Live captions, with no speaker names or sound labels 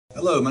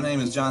Hello, my name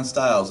is John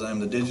Stiles. I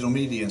am the digital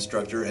media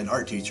instructor and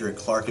art teacher at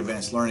Clark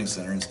Advanced Learning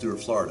Center in Stuart,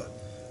 Florida.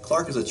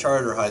 Clark is a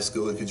charter high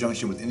school in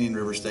conjunction with Indian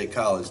River State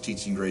College,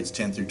 teaching grades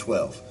 10 through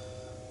 12.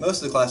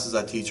 Most of the classes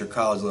I teach are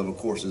college level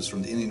courses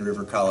from the Indian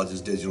River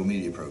College's digital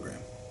media program.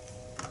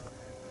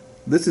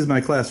 This is my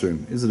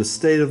classroom. It is a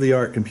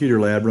state-of-the-art computer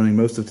lab running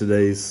most of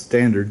today's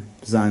standard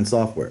design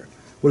software.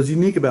 What is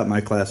unique about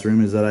my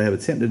classroom is that I have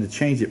attempted to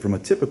change it from a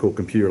typical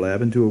computer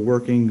lab into a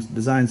working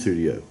design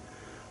studio.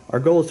 Our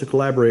goal is to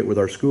collaborate with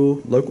our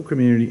school, local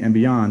community, and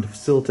beyond to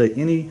facilitate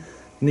any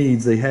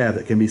needs they have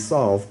that can be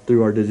solved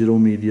through our digital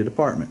media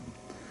department.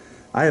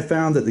 I have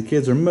found that the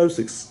kids are most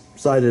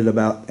excited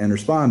about and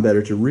respond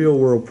better to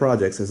real-world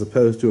projects as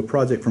opposed to a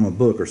project from a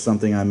book or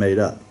something I made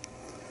up.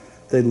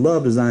 They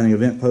love designing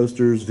event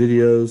posters,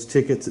 videos,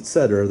 tickets,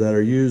 etc. that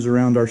are used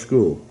around our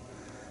school.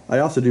 I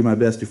also do my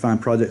best to find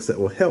projects that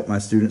will help my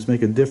students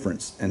make a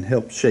difference and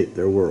help shape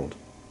their world.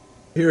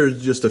 Here are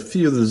just a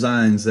few of the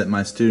designs that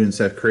my students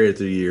have created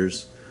through the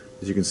years.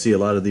 As you can see, a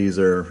lot of these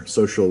are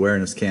social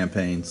awareness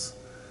campaigns.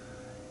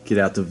 Get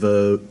out to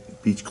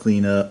vote, beach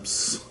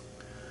cleanups,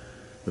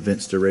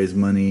 events to raise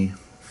money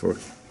for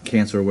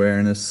cancer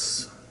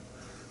awareness,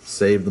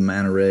 save the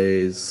manta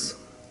rays,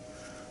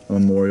 a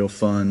memorial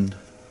fund,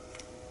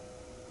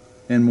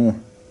 and more.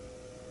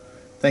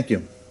 Thank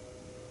you.